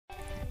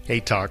Hey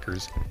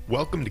talkers,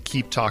 welcome to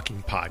Keep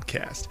Talking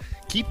Podcast.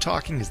 Keep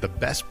Talking is the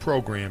best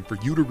program for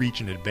you to reach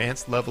an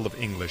advanced level of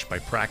English by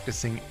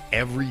practicing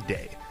every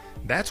day.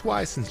 That's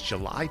why since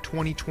July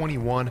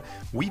 2021,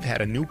 we've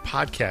had a new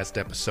podcast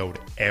episode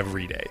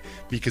every day,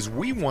 because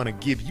we want to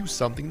give you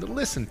something to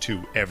listen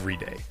to every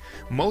day.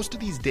 Most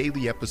of these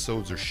daily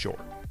episodes are short,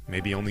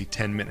 maybe only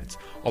 10 minutes,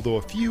 although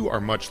a few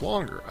are much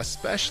longer,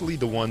 especially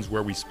the ones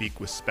where we speak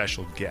with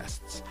special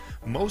guests.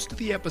 Most of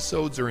the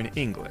episodes are in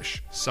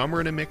English, some are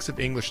in a mix of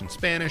English and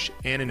Spanish,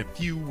 and in a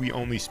few we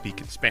only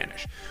speak in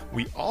Spanish.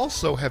 We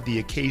also have the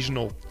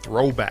occasional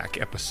throwback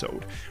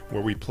episode,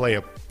 where we play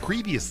a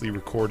previously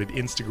recorded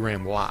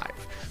Instagram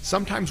Live.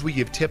 Sometimes we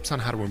give tips on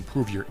how to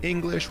improve your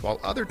English, while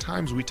other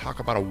times we talk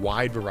about a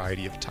wide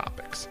variety of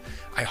topics.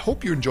 I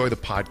hope you enjoy the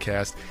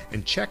podcast,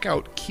 and check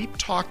out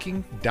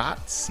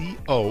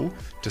keeptalking.co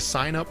to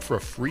sign up for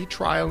a free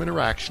trial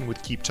interaction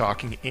with Keep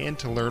Talking and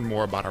to learn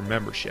more about our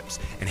memberships.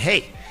 And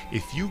hey,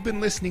 if you've been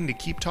listening to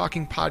Keep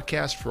Talking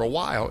Podcast for a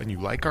while and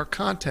you like our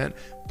content,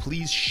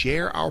 please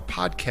share our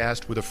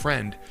podcast with a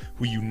friend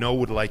who you know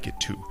would like it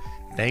too.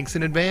 Thanks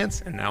in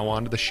advance, and now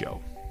on to the show.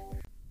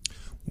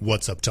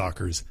 What's up,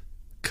 talkers?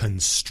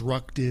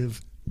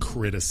 Constructive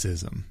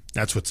criticism.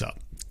 That's what's up.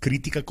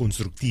 Crítica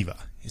constructiva.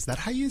 Is that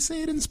how you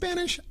say it in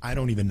Spanish? I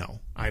don't even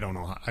know. I don't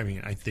know.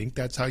 I think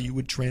that's how you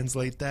would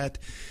translate that.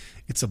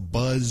 It's a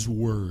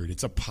buzzword.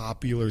 It's a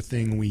popular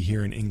thing we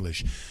hear in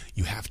English.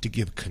 You have to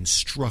give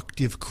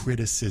constructive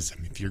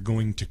criticism. If you're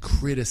going to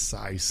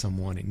criticize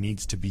someone, it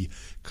needs to be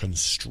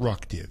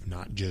constructive,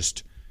 not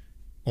just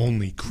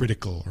only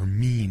critical or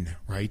mean,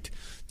 right?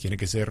 Tiene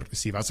que ser,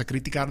 si vas a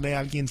criticarle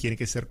a alguien, tiene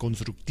que ser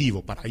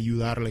constructivo para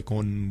ayudarle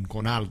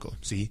con algo,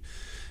 ¿sí?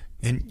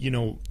 And, you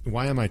know,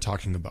 why am I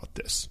talking about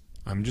this?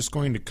 I'm just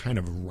going to kind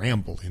of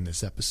ramble in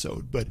this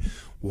episode, but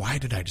why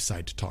did I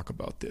decide to talk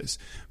about this?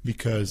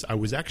 Because I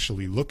was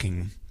actually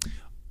looking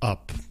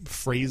up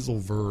phrasal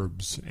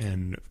verbs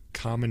and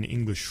common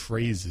English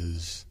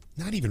phrases,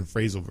 not even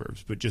phrasal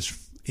verbs, but just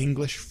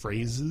English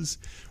phrases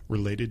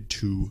related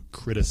to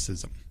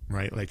criticism,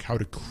 right? Like how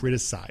to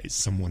criticize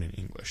someone in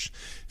English,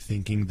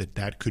 thinking that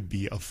that could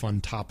be a fun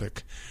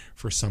topic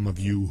for some of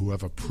you who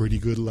have a pretty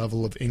good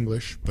level of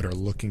English but are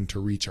looking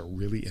to reach a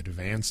really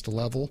advanced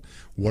level.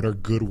 What are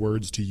good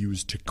words to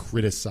use to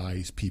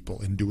criticize people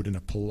and do it in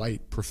a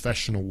polite,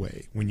 professional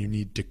way when you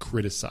need to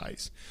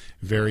criticize?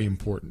 Very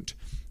important.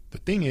 The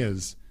thing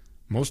is,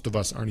 most of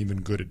us aren't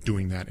even good at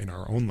doing that in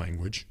our own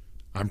language.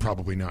 I'm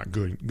probably not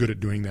good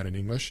at doing that in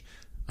English.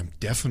 I'm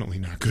definitely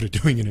not good at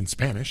doing it in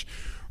Spanish,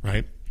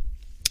 right?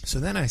 So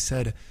then I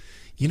said,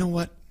 you know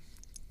what?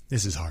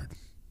 This is hard.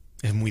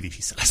 Es muy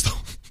difícil esto.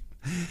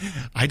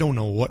 I don't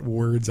know what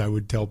words I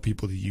would tell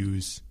people to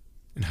use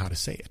and how to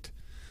say it.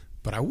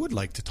 But I would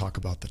like to talk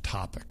about the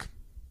topic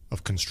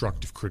of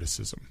constructive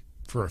criticism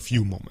for a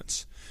few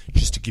moments,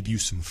 just to give you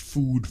some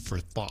food for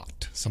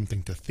thought,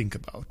 something to think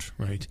about,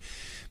 right?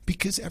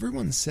 Because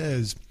everyone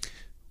says,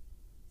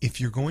 if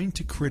you're going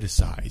to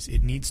criticize,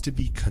 it needs to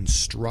be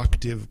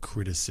constructive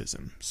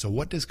criticism. So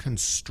what does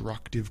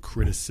constructive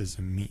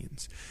criticism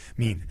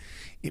mean?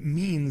 It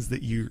means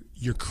that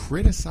you're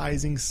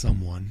criticizing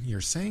someone, you're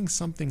saying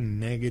something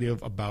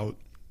negative about,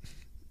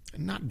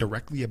 not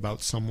directly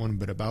about someone,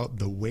 but about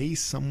the way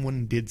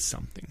someone did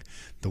something,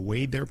 the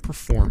way they're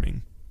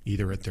performing,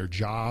 either at their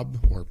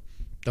job, or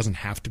doesn't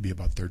have to be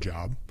about their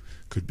job,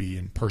 could be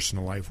in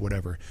personal life,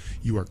 whatever.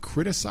 You are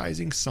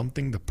criticizing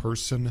something the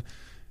person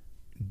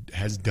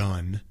has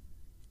done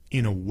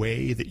in a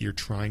way that you're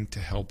trying to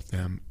help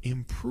them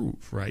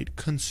improve, right?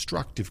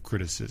 Constructive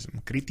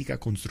criticism, crítica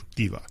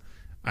constructiva.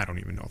 I don't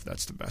even know if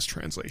that's the best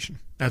translation.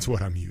 That's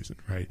what I'm using,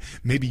 right?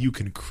 Maybe you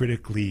can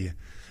critically,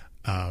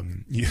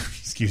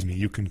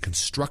 you can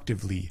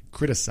constructively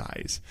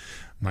criticize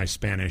my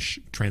Spanish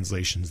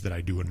translations that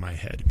I do in my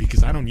head,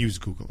 because I don't use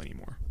Google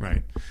anymore,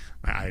 right?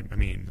 I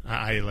mean,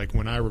 like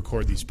when I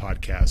record these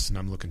podcasts and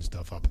I'm looking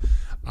stuff up,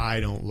 I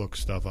don't look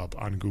stuff up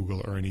on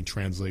Google or any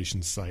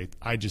translation site.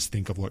 I just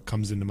think of what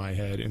comes into my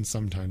head, and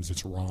sometimes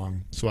it's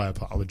wrong, so I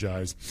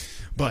apologize.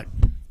 But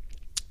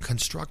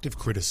constructive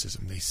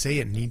criticism, they say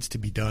it needs to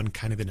be done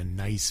kind of in a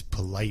nice,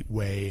 polite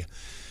way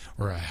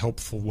or a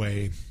helpful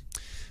way.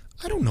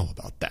 I don't know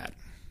about that.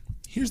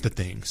 Here's the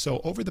thing. So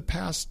over the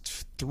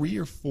past 3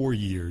 or 4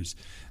 years,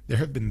 there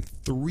have been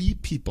 3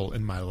 people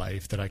in my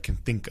life that I can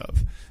think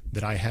of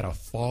that I had a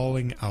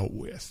falling out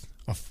with.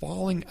 A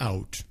falling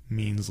out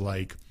means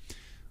like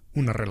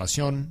una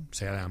relación,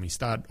 sea de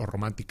amistad o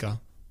romántica,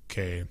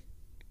 que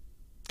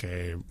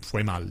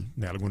fue mal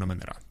de alguna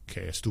manera,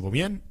 que estuvo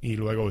bien y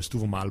luego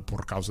estuvo mal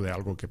por causa de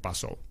algo que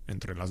pasó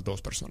entre las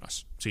dos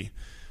personas. Sí.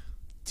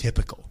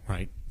 Typical,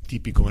 right?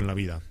 Típico en la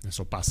vida.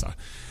 Eso pasa.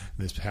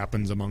 This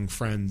happens among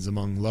friends,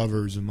 among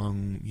lovers,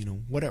 among,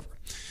 whatever.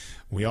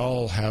 We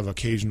all have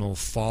occasional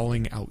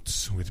falling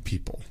outs with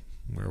people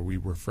where we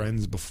were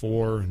friends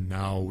before and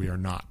now we are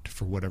not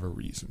for whatever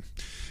reason.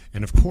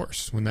 And of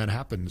course, when that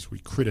happens, we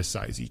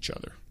criticize each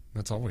other.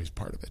 That's always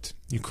part of it.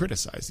 You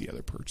criticize the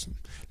other person.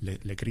 Le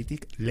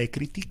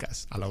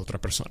criticas a la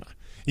otra persona.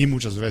 Y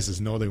muchas veces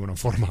no de una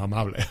forma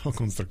amable o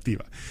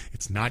constructiva.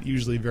 It's not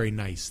usually very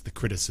nice, the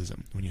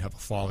criticism, when you have a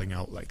falling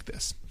out like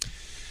this.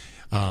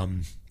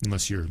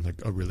 Unless you're like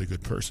a really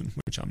good person,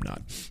 which I'm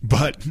not.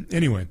 But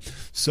anyway,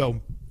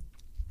 so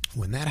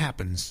when that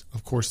happens,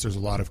 of course, there's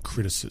a lot of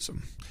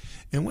criticism.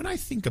 And when I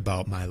think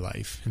about my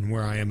life and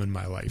where I am in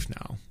my life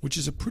now, which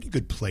is a pretty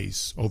good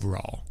place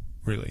overall,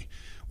 really.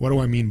 What do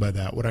I mean by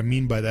that? What I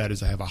mean by that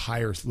is I have a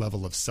higher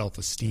level of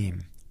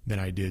self-esteem than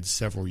I did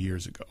several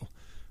years ago.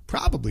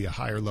 Probably a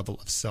higher level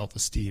of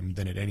self-esteem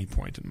than at any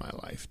point in my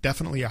life.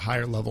 Definitely a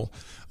higher level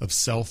of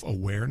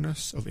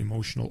self-awareness, of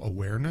emotional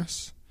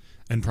awareness.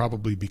 And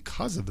probably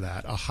because of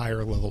that, a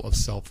higher level of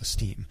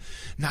self-esteem.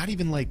 Not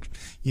even like,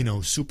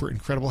 super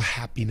incredible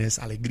happiness,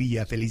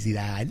 alegría,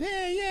 felicidad,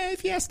 yeah,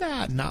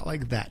 fiesta. Not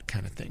like that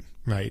kind of thing,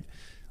 right?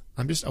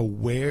 I'm just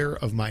aware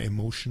of my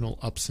emotional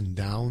ups and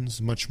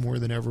downs much more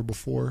than ever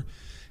before.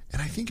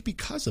 And I think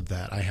because of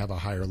that, I have a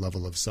higher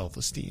level of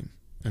self-esteem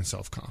and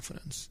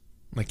self-confidence.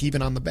 Like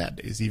even on the bad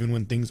days, even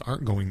when things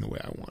aren't going the way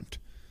I want.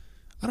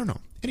 I don't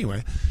know.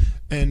 Anyway,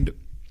 and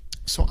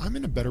so I'm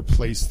in a better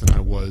place than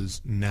I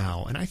was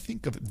now. And I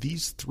think of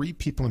these three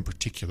people in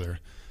particular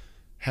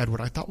had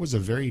what I thought was a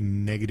very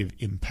negative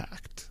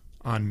impact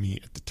on me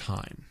at the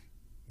time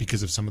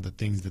because of some of the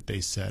things that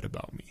they said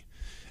about me.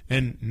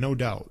 And no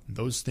doubt,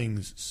 those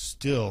things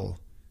still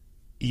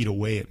eat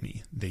away at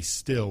me. They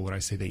still, when I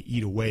say they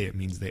eat away, it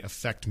means they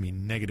affect me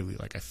negatively.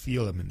 Like I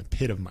feel them in the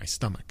pit of my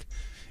stomach.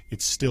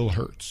 It still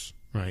hurts.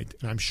 Right?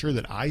 And I'm sure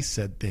that I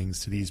said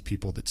things to these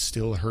people that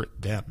still hurt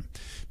them,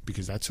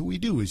 because that's what we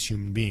do as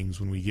human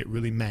beings when we get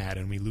really mad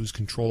and we lose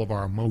control of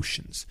our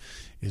emotions,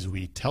 is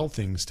we tell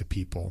things to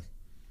people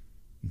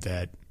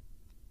that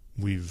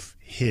we've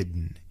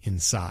hidden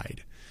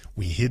inside.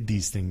 We hid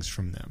these things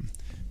from them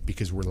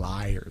because we're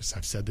liars.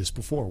 I've said this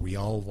before. We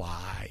all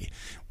lie.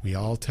 We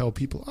all tell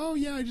people, oh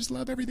yeah, I just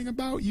love everything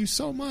about you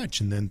so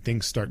much. And then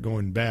things start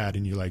going bad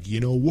and you're like,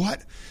 you know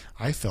what?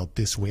 I felt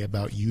this way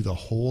about you the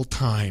whole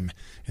time.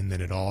 And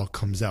then it all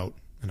comes out.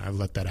 And I've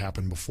let that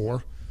happen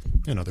before.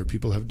 And other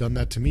people have done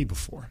that to me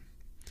before.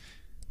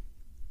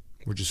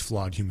 We're just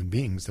flawed human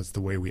beings. That's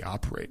the way we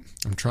operate.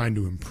 I'm trying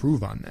to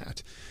improve on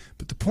that.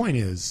 But the point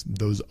is,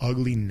 those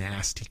ugly,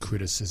 nasty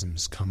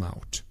criticisms come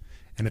out.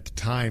 And at the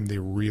time, they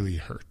really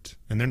hurt.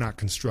 And they're not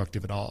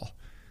constructive at all.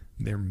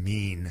 They're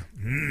mean.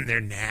 They're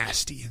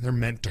nasty. They're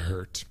meant to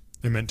hurt.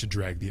 They're meant to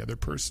drag the other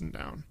person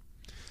down.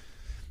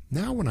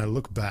 Now when I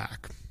look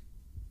back,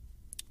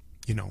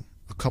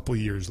 a couple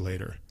years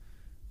later,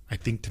 I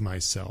think to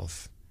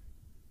myself,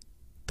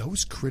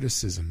 those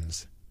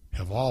criticisms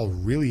have all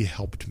really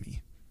helped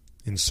me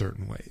in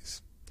certain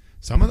ways.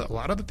 A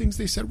lot of the things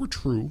they said were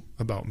true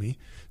about me.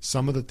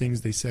 Some of the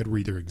things they said were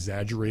either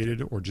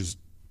exaggerated or just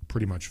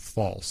pretty much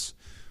false.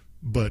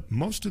 But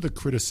most of the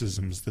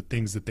criticisms, the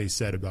things that they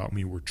said about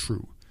me were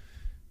true.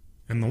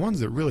 And the ones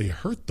that really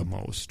hurt the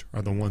most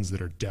are the ones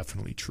that are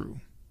definitely true,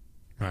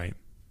 right?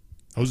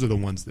 Those are the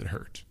ones that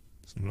hurt.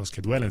 Los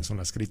que duelen son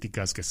las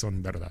críticas que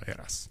son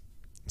verdaderas.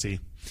 See?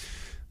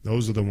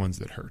 Those are the ones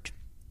that hurt.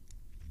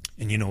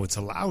 And it's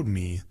allowed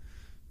me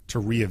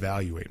to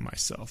reevaluate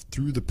myself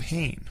through the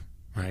pain,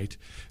 right?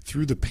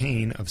 Through the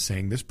pain of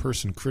saying this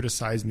person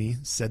criticized me,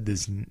 said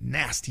this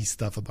nasty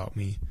stuff about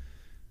me.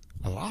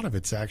 A lot of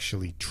it's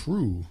actually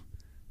true.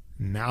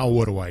 Now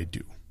what do I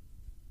do?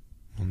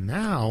 Well,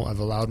 now I've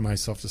allowed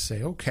myself to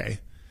say, okay,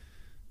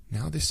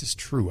 now this is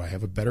true. I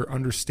have a better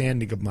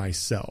understanding of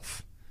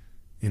myself.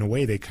 In a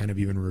way, they kind of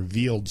even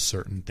revealed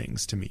certain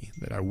things to me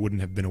that I wouldn't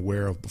have been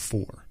aware of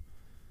before,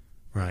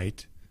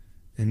 right?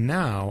 And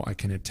now I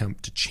can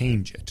attempt to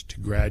change it, to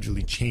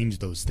gradually change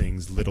those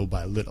things little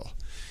by little.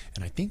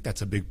 And I think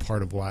that's a big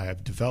part of why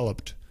I've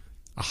developed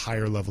a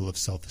higher level of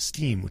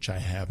self-esteem, which I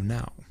have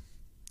now.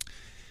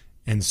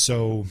 And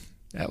so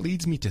that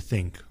leads me to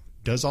think,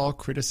 does all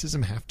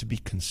criticism have to be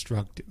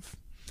constructive?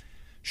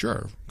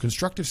 Sure,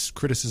 constructive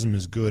criticism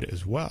is good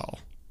as well.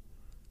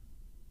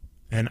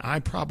 And I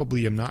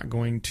probably am not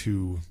going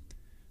to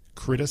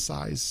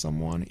criticize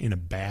someone in a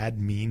bad,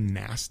 mean,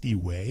 nasty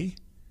way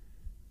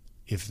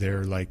if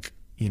they're like,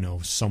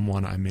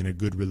 someone I'm in a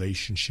good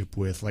relationship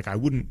with. Like I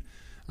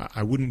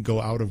wouldn't go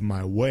out of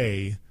my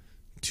way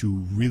to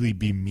really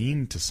be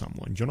mean to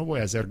someone. Yo no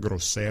voy a ser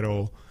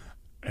grosero,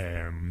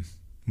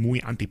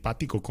 muy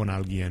antipático con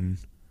alguien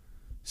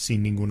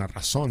sin ninguna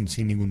razón,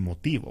 sin ningún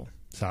motivo,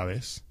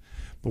 ¿sabes?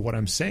 But what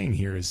I'm saying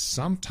here is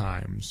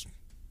sometimes,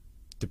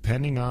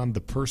 depending on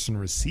the person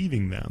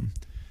receiving them,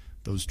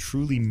 those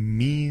truly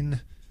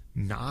mean,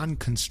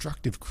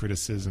 non-constructive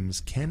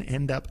criticisms can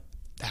end up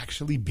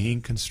actually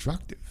being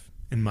constructive,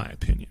 in my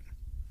opinion.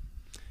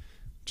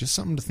 Just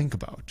something to think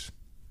about.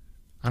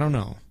 I don't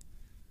know.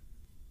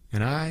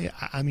 And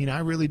I mean, I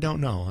really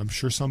don't know. I'm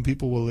sure some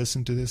people will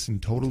listen to this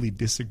and totally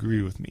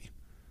disagree with me.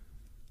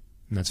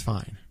 And that's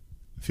fine.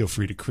 Feel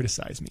free to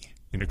criticize me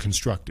in a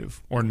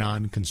constructive or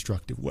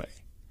non-constructive way.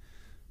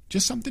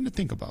 Just something to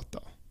think about,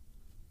 though.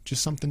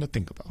 Just something to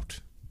think about.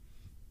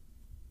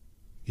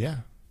 Yeah.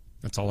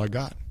 That's all I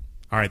got.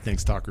 All right,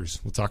 thanks, talkers.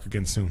 We'll talk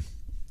again soon.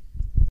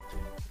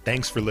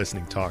 Thanks for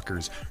listening,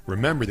 talkers.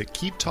 Remember that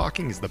Keep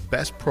Talking is the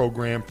best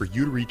program for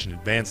you to reach an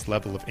advanced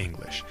level of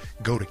English.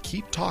 Go to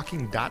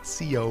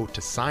keeptalking.co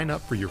to sign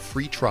up for your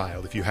free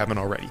trial if you haven't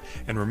already.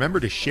 And remember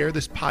to share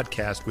this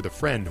podcast with a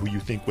friend who you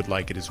think would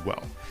like it as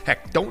well.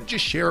 Heck, don't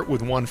just share it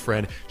with one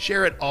friend,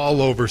 share it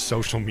all over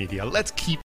social media. Let's keep